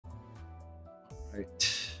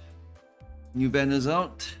Right. New banners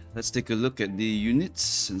out. Let's take a look at the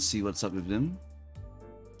units and see what's up with them.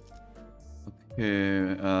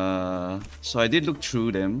 Okay, so I did look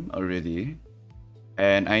through them already,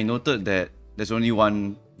 and I noted that there's only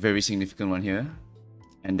one very significant one here,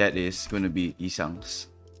 and that is going to be Isang's.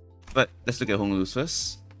 But let's look at Honglus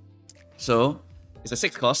first. So it's a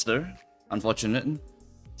 6 coster, unfortunate.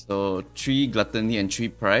 So 3 Gluttony and 3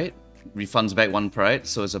 Pride. Refunds back 1 Pride,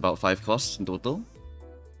 so it's about 5 costs in total.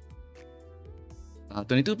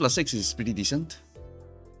 22 plus 6 is pretty decent.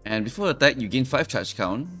 And before attack, you gain 5 charge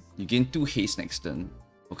count. You gain 2 haste next turn.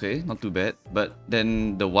 Okay, not too bad. But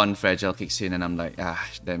then the 1 fragile kicks in and I'm like,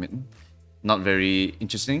 damn it. Not very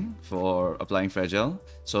interesting for applying fragile.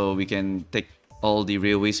 So we can take all the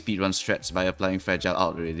railway speedrun strats by applying fragile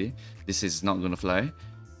out already. This is not gonna fly.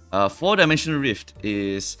 4-dimensional rift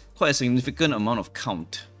is quite a significant amount of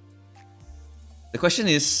count. The question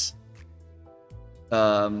is,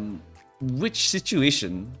 which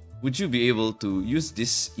situation would you be able to use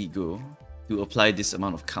this ego to apply this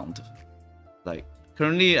amount of count? Like,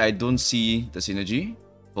 currently I don't see the synergy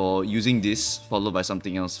for using this followed by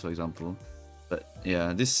something else, for example. But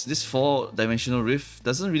yeah, this 4-dimensional rift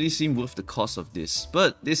doesn't really seem worth the cost of this.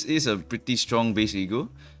 But this is a pretty strong base ego.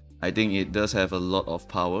 I think it does have a lot of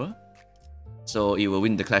power. So it will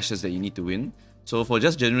win the clashes that you need to win. So for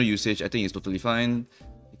just general usage, I think it's totally fine.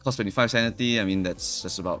 It costs 25 sanity. I mean, that's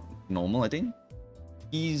just about normal, I think.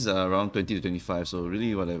 Keys are around 20 to 25, so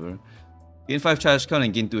really whatever. Gain 5 charge count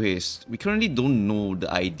and gain 2 haste. We currently don't know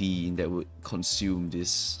the ID that would consume this,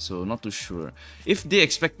 so not too sure. If they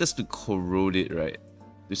expect us to corrode it, right,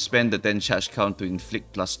 to spend the 10 charge count to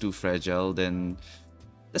inflict +2 fragile, then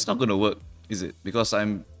that's not gonna work, is it? Because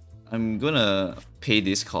I'm gonna pay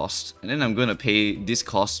this cost, and then I'm gonna pay this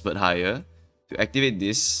cost but higher to activate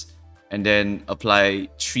this, and then apply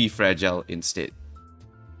 3 fragile instead.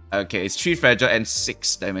 Okay, it's 3 fragile and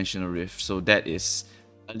 6-dimensional rift, so that is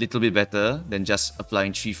a little bit better than just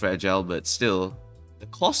applying 3 fragile, but still, the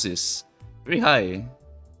cost is very high.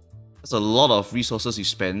 That's a lot of resources you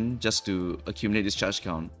spend just to accumulate this charge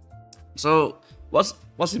count. So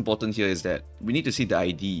what's important here is that we need to see the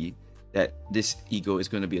ID that this ego is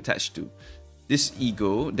going to be attached to. This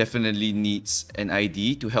ego definitely needs an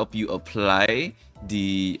ID to help you apply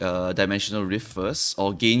the dimensional rift first,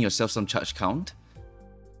 or gain yourself some charge count.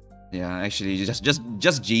 Yeah, actually,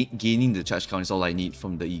 just gaining the charge count is all I need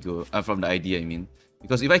from the ego, from the ID, I mean.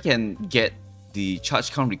 Because if I can get the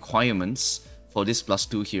charge count requirements for this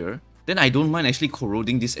 +2 here, then I don't mind actually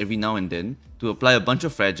corroding this every now and then to apply a bunch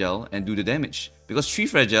of fragile and do the damage. Because 3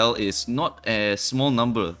 fragile is not a small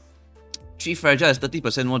number. 3 fragile is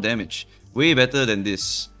 30% more damage. Way better than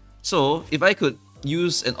this. So, if I could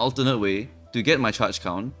use an alternate way to get my charge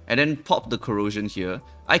count and then pop the corrosion here,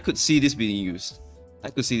 I could see this being used.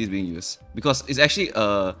 Because it's actually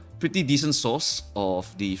a pretty decent source of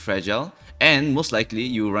the fragile, and most likely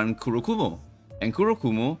you run Kurokumo. And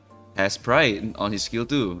Kurokumo has pride on his skill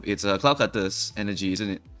too. It's a Cloud Cutter's energy, isn't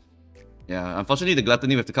it? Yeah, unfortunately the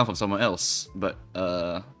Gluttony will have to come from someone else, but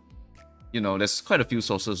you know, there's quite a few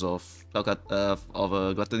sources of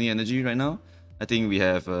Gluttony energy right now. I think we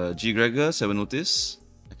have G. Gregor, 7 Notice.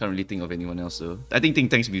 I can't really think of anyone else though. I think Think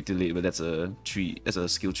Tank's Mutilate, but that's a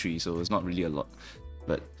skill tree, so it's not really a lot.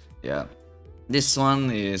 But yeah, this one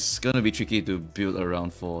is gonna be tricky to build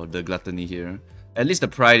around for the Gluttony here. At least the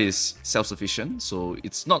Pride is self-sufficient, so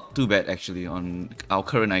it's not too bad actually on our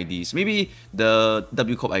current IDs. Maybe the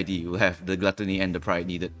WCOP ID will have the Gluttony and the Pride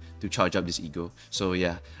needed to charge up this ego. So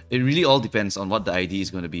yeah, it really all depends on what the ID is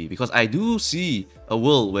going to be. Because I do see a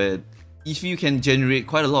world where if you can generate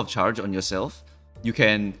quite a lot of charge on yourself, you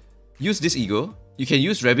can use this ego, you can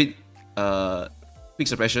use Rabbit Quick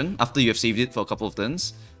Suppression after you have saved it for a couple of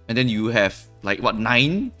turns, and then you have like what,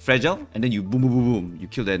 9 fragile, and then you boom boom boom boom, you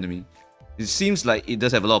kill the enemy. It seems like it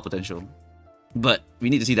does have a lot of potential, but we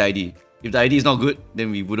need to see the ID. If the ID is not good, then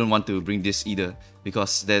we wouldn't want to bring this either,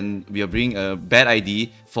 because then we are bringing a bad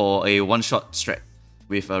ID for a one-shot strat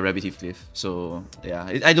with a Rabbit Heathcliff. So yeah,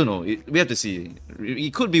 I don't know. We have to see.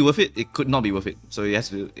 It could be worth it. It could not be worth it. So we have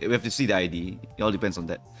to see the ID. It all depends on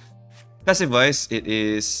that. Passive-wise, it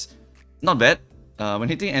is not bad. When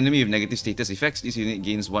hitting enemy with negative status effects, this unit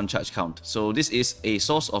gains 1 charge count. So this is a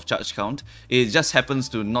source of charge count. It just happens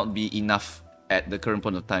to not be enough at the current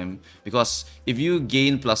point of time. Because if you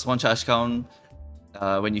gain +1 charge count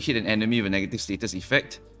when you hit an enemy with a negative status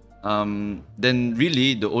effect, then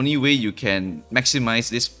really the only way you can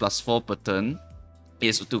maximize this +4 per turn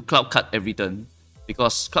is to Cloud Cut every turn.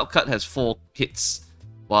 Because Cloud Cut has 4 hits,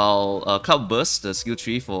 while Cloud Burst, the skill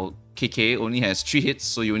tree for KK, only has 3 hits,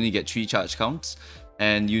 so you only get 3 charge counts.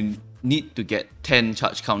 and you need to get 10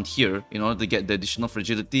 charge count here in order to get the additional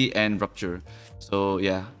fragility and rupture. So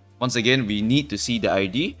yeah, once again, we need to see the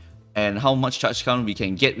ID and how much charge count we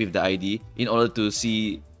can get with the ID in order to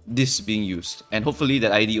see this being used. And hopefully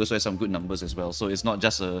that ID also has some good numbers as well, so it's not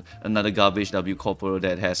just another garbage W corporal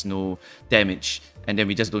that has no damage and then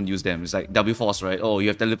we just don't use them. It's like W force, right? Oh, you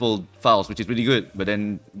have teleport files, which is really good, but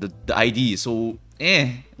then the ID is so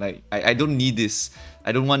like I don't need this.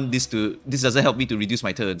 I don't want this doesn't help me to reduce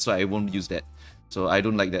my turn, so I won't use that. So I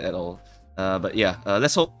don't like that at all. But yeah,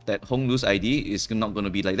 let's hope that Hong Lu's ID is not going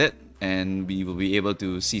to be like that, and we will be able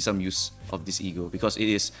to see some use of this ego, because it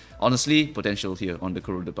is honestly potential here on the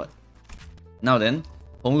corroded part. Now then,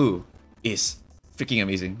 Hong Lu is freaking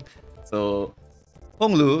amazing. So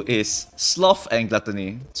Hong Lu is sloth and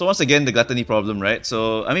gluttony. So once again, the gluttony problem, right?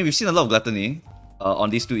 So I mean, we've seen a lot of gluttony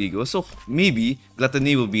on these two egos, so maybe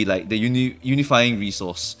gluttony will be like the unifying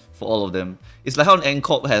resource for all of them. It's like how an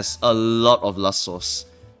NCorp has a lot of lust source,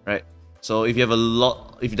 right? So if you have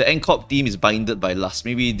if the NCorp team is binded by lust,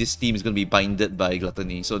 maybe this team is going to be binded by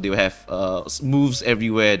gluttony. So they will have moves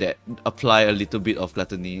everywhere that apply a little bit of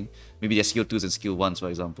gluttony. Maybe their skill 2s and skill 1s, for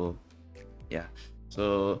example. Yeah.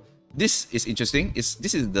 So this is interesting.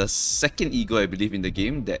 This is the second ego, I believe, in the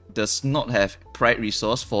game that does not have pride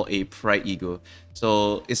resource for a pride ego.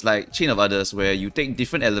 So it's like Chain of Others, where you take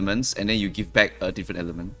different elements and then you give back a different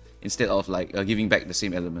element, instead of like giving back the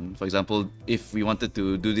same element. For example, if we wanted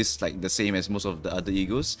to do this like the same as most of the other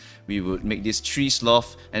egos, we would make this 3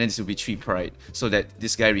 sloth and then this would be 3 pride, so that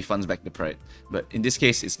this guy refunds back the pride. But in this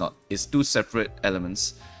case, it's not. It's 2 separate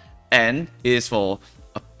elements, and it is for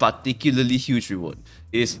a particularly huge reward.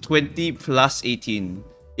 It's 20 plus 18.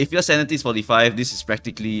 If your sanity is 45, this is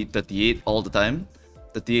practically 38 all the time.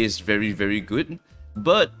 38 is very, very good.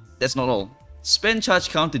 But that's not all. Spend charge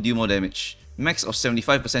count to deal more damage. Max of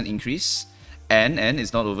 75% increase. And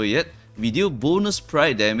it's not over yet. We deal bonus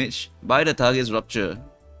pride damage by the target's rupture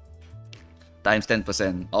times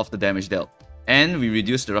 10% of the damage dealt. And we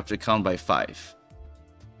reduce the rupture count by 5.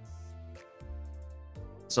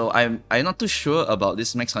 So I'm not too sure about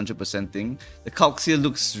this max 100% thing. The calcs here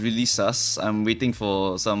looks really sus. I'm waiting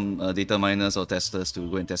for some data miners or testers to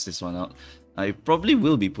go and test this one out. I probably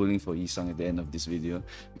will be pulling for Yisang at the end of this video,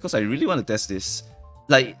 because I really want to test this.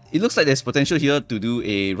 Like, it looks like there's potential here to do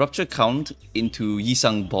a rupture count into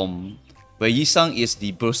Yisang bomb, where Yisang is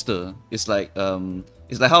the burster. It's like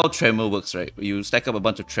how Tremor works, right? You stack up a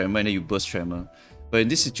bunch of Tremor and then you burst Tremor. But in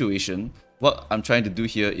this situation, what I'm trying to do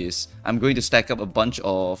here is I'm going to stack up a bunch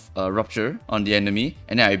of rupture on the enemy,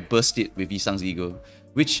 and then I burst it with Yisang's ego,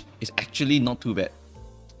 which is actually not too bad.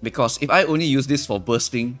 Because if I only use this for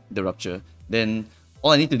bursting the rupture, then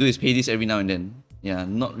all I need to do is pay this every now and then. Yeah,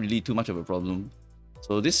 not really too much of a problem.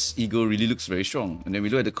 So this ego really looks very strong. And then we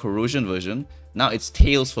look at the corrosion version. Now it's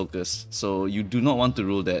tails focused, so you do not want to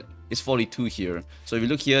roll that. It's 42 here. So if you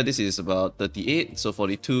look here, this is about 38. So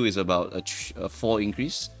 42 is about a 4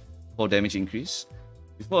 increase. 4 damage increase.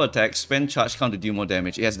 Before attack, spend charge count to deal more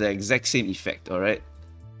damage. It has the exact same effect, alright?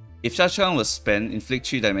 If charge count was spent, inflict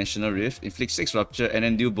 3-dimensional rift, inflict 6 rupture, and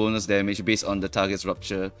then deal bonus damage based on the target's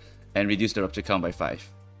rupture, and reduce the rupture count by 5.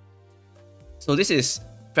 So this is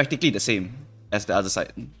practically the same as the other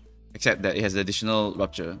side, except that it has the additional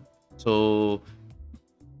rupture. So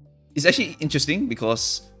it's actually interesting,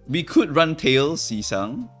 because we could run Tails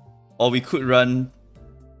Yisang, or we could run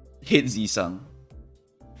Heads Yisang.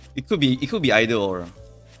 It could be either or.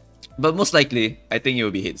 But most likely, I think it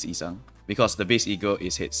will be Heads Yisang, because the base ego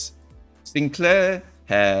is Heads. Sinclair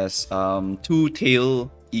has 2 tail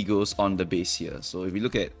egos on the base here. So if we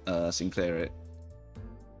look at Sinclair, right?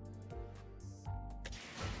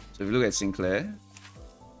 So if we look at Sinclair,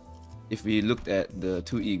 if we looked at the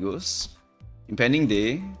 2 egos, Impending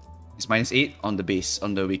Day is -8 on the base,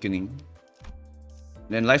 on the Awakening.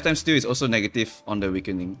 Then Lifetime Steal is also negative on the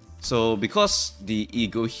Awakening. So because the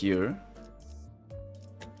ego here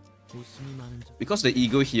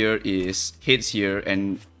is Heads here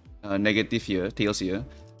and negative here, Tails here,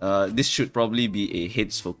 this should probably be a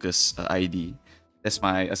Heads focus ID. That's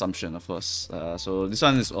my assumption, of course. So this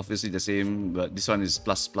one is obviously the same, but this one is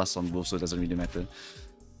plus on both, so it doesn't really matter.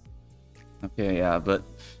 Okay, yeah, but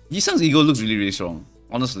Yisang's ego looks really, really strong.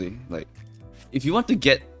 Honestly, like, if you want to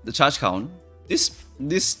get the charge count, this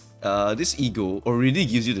ego already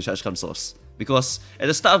gives you the charge count source. Because at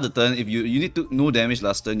the start of the turn, if you need to no damage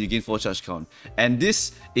last turn, you gain 4 charge count. And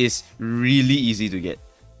this is really easy to get.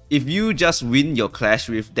 If you just win your clash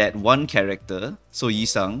with that one character, so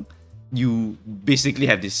Yisang, you basically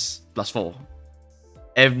have this +4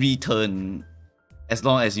 every turn, as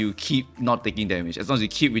long as you keep not taking damage, as long as you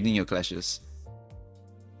keep winning your clashes.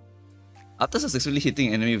 After successfully hitting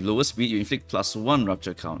an enemy with lower speed, you inflict +1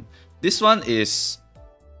 rupture count. This one is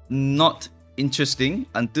not interesting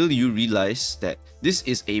until you realize that this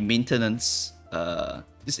is a maintenance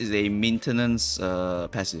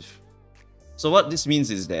passive. So what this means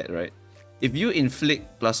is that, right, if you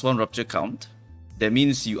inflict +1 rupture count, that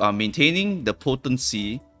means you are maintaining the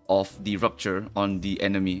potency of the rupture on the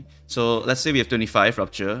enemy. So let's say we have 25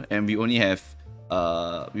 rupture and we only have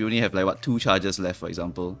like what, 2 charges left, for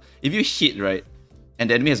example. If you hit, right, and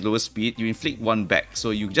the enemy has lower speed, you inflict 1 back. So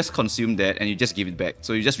you just consume that and you just give it back.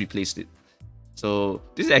 So you just replaced it. So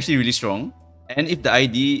this is actually really strong. And if the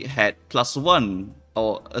ID had +1,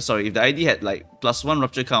 or if the ID had like +1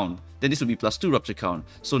 rupture count, then this would be +2 rupture count.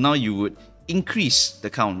 So now you would increase the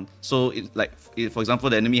count. So for example,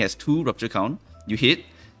 the enemy has 2 rupture count, you hit,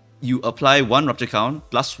 you apply 1 rupture count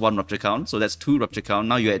plus 1 rupture count, so that's 2 rupture count.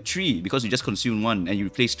 Now you're at 3 because you just consumed 1 and you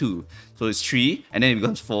replace 2. So it's 3, and then it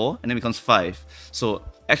becomes 4, and then it becomes 5. So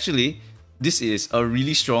actually, this is a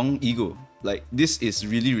really strong ego. Like, this is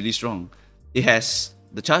really, really strong. It has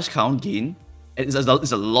the charge count gain. It's a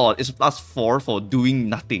lot. It's +4 for doing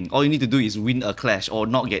nothing. All you need to do is win a clash or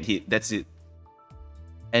not get hit. That's it.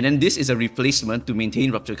 And then this is a replacement to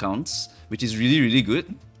maintain rupture counts, which is really, really good.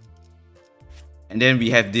 And then we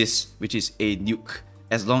have this, which is a nuke,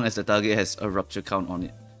 as long as the target has a rupture count on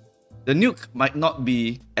it. The nuke might not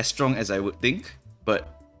be as strong as I would think,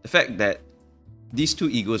 but the fact that these 2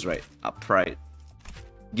 egos, right, are pride,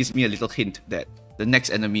 gives me a little hint that the next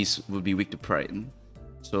enemies will be weak to pride.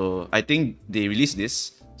 So I think they release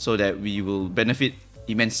this so that we will benefit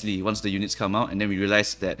immensely once the units come out, and then we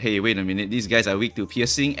realize that, hey, wait a minute, these guys are weak to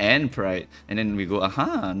piercing and pride, and then we go,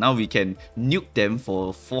 aha, now we can nuke them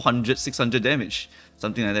for 400, 600 damage,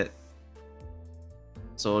 something like that.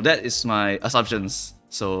 So that is my assumptions.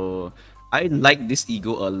 So I like this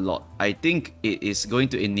ego a lot. I think it is going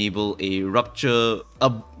to enable a rupture.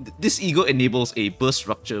 This ego enables a burst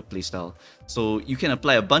rupture playstyle. So you can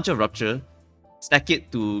apply a bunch of rupture, stack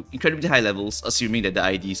it to incredibly high levels, assuming that the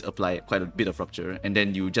IDs apply quite a bit of rupture, and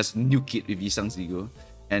then you just nuke it with Yi Sang's ego,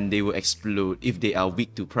 and they will explode if they are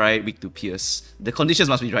weak to pride, weak to pierce. The conditions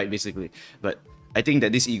must be right, basically. But I think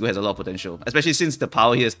that this ego has a lot of potential, especially since the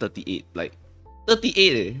power here is 38. Like,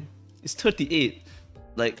 38 It's 38.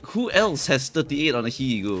 Like, who else has 38 on a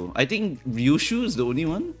He ego? I think Ryushu is the only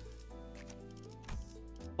one.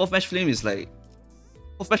 4th Match Flame is like...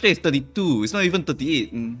 4th Match Flame is 32, it's not even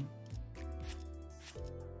 38.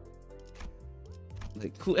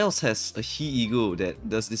 Like, who else has a He ego that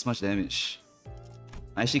does this much damage?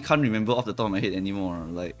 I actually can't remember off the top of my head anymore.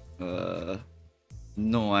 Like,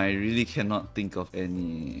 no, I really cannot think of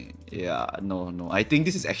any. Yeah, no. I think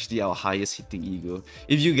this is actually our highest hitting ego.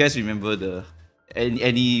 If you guys remember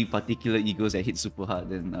any particular egos that hit super hard,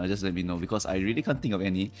 then just let me know, because I really can't think of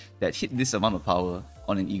any that hit this amount of power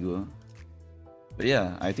on an ego. But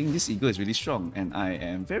yeah, I think this ego is really strong, and I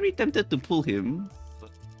am very tempted to pull him.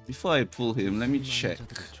 Before I pull him, let me check.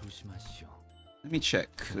 Let me check.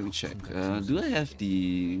 Do I have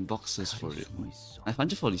the boxes for it? I have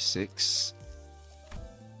 146.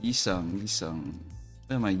 Yi Sang.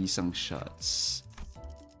 Where are my Yi Sang shots?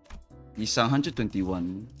 Yi Sang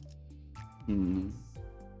 121.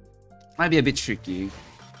 Might be a bit tricky.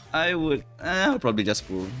 I'll probably just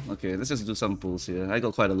pull. Okay, let's just do some pulls here. I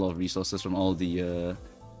got quite a lot of resources from all the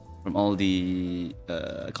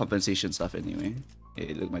compensation stuff anyway.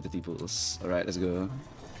 Hey, look, my 30 pulls. Alright, let's go.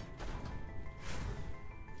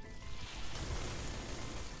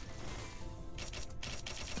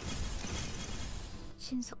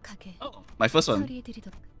 Oh, my first one. You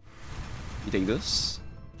take this.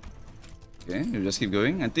 Okay, we'll just keep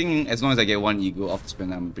going. I think as long as I get 1 ego off the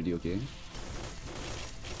spin, I'm pretty okay.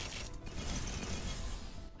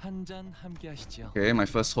 Okay, my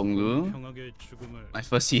first Honglu. My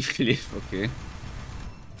first Heathcliff, okay.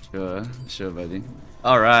 Sure, buddy.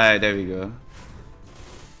 Alright, there we go.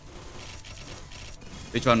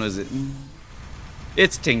 Which one was it?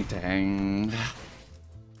 It's Ting Tang.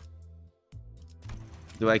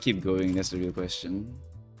 Do I keep going? That's the real question.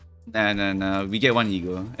 Nah. We get 1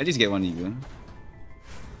 ego. At least get 1 ego.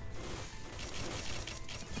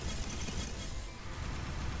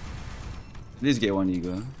 At least get 1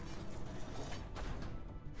 ego.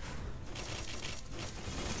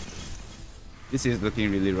 This is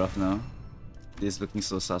looking really rough now. This is looking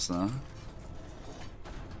so sus now.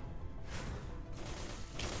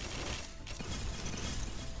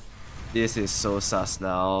 This is so sus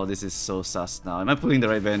now. Am I pulling the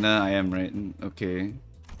right banner? I am, right? Okay.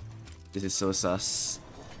 This is so sus.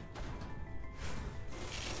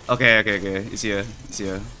 Okay. It's here.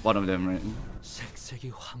 One of them, right?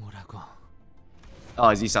 Oh,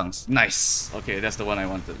 it's Yisang's. Nice. Okay, that's the one I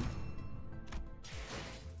wanted.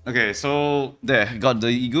 Okay, so there, got the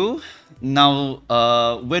ego. Now,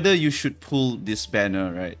 whether you should pull this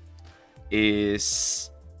banner, right, is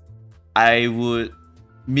I would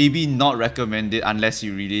maybe not recommend it unless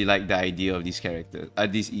you really like the idea of these characters,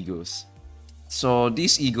 these egos. So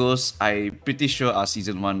these egos, I'm pretty sure are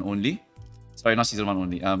season 1 only. Sorry, not season 1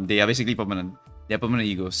 only. They are basically permanent. They are permanent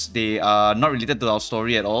egos. They are not related to our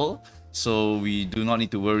story at all, so we do not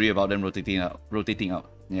need to worry about them rotating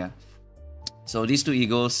out. Yeah. So these two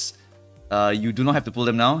egos, you do not have to pull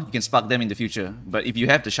them now. You can spark them in the future. But if you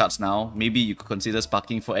have the shards now, maybe you could consider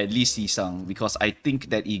sparking for at least Yisang, because I think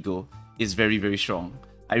that ego is very, very strong.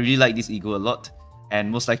 I really like this ego a lot, and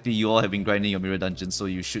most likely you all have been grinding your mirror dungeon, so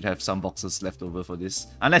you should have some boxes left over for this.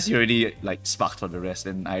 Unless you already like sparked for the rest,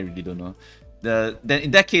 then I really don't know. Then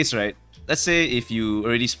in that case, right? Let's say if you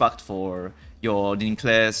already sparked for your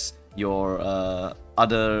Ninclares, your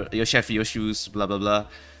your Chef Yoshu's, blah blah blah.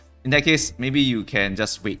 In that case, maybe you can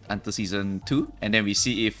just wait until season 2, and then we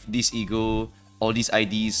see if this ego or these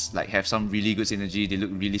IDs like have some really good synergy, they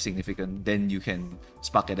look really significant, then you can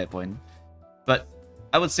spark at that point. But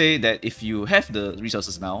I would say that if you have the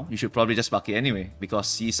resources now, you should probably just spark it anyway, because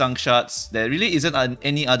Yisang shards, there really isn't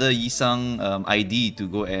any other Yisang ID to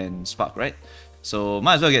go and spark, right? So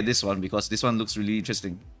might as well get this one, because this one looks really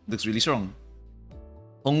interesting, looks really strong.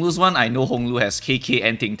 Honglu's one, I know Honglu has KK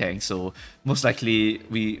and Ting Tang, so most likely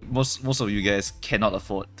most of you guys cannot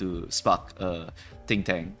afford to spark Ting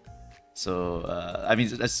Tang. So I mean,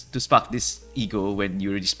 that's to spark this ego when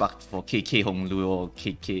you already sparked for KK Honglu or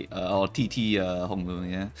KK or TT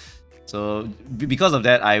Honglu, yeah. So because of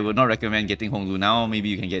that, I would not recommend getting Honglu now. Maybe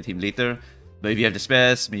you can get him later, but if you have the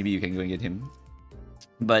spares, maybe you can go and get him.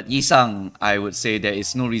 But Yisang, I would say there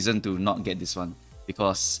is no reason to not get this one,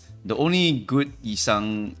 because the only good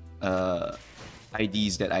Yisang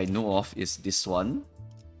IDs that I know of is this one.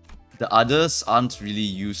 The others aren't really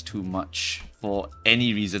used too much for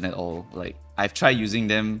any reason at all. Like, I've tried using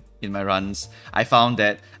them in my runs. I found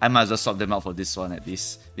that I might as well swap them out for this one at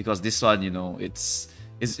least, because this one, you know, it's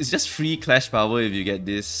just free clash power if you get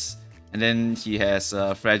this. And then he has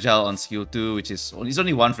fragile on skill 2, which is it's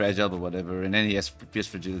only one fragile, but whatever. And then he has pierce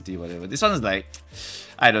fragility, whatever. This one is like,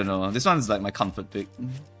 I don't know. This one is like my comfort pick.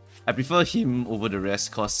 I prefer him over the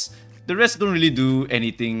rest, because the rest don't really do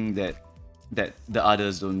anything that the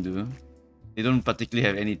others don't do. They don't particularly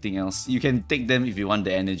have anything else. You can take them if you want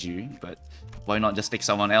the energy, but why not just take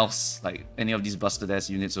someone else, like any of these busted ass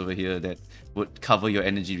units over here that would cover your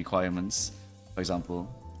energy requirements, for example.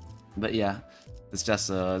 But yeah, it's just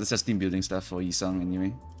team building stuff for Yisang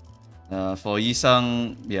anyway. For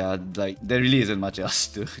Yisang, yeah, like there really isn't much else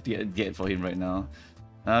to get for him right now.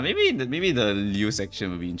 Maybe the Liu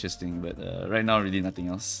section would be interesting, but right now really nothing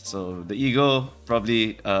else. So the ego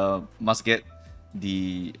probably must get.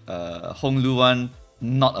 The Honglu one,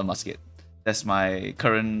 not a must get. That's my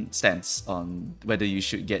current stance on whether you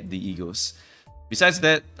should get the egos. Besides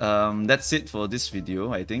that, that's it for this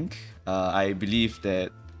video, I think. I believe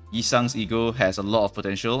that Yisang's ego has a lot of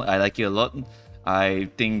potential. I like it a lot. I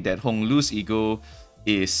think that Honglu's ego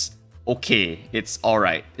is okay. It's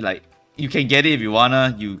alright. Like, you can get it if you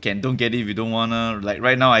wanna, you can don't get it if you don't wanna. Like,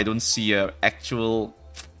 right now I don't see a actual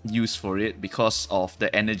use for it because of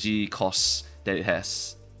the energy costs that it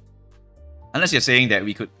has. Unless you're saying that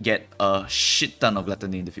we could get a shit ton of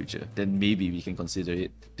Gluttony in the future, then maybe we can consider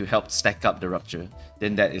it to help stack up the Rupture.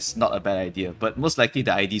 Then that is not a bad idea. But most likely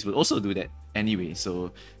the IDs will also do that anyway,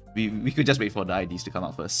 so we could just wait for the IDs to come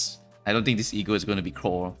out first. I don't think this ego is going to be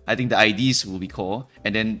core. I think the IDs will be core,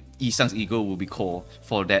 and then Yisang's ego will be core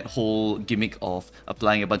for that whole gimmick of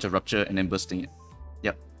applying a bunch of Rupture and then bursting it.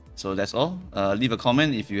 Yep. So that's all. Leave a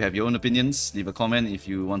comment if you have your own opinions. Leave a comment if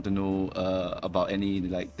you want to know about any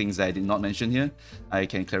like things that I did not mention here. I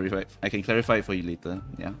can clarify it for you later.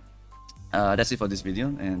 Yeah. That's it for this video,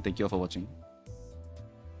 and thank you all for watching.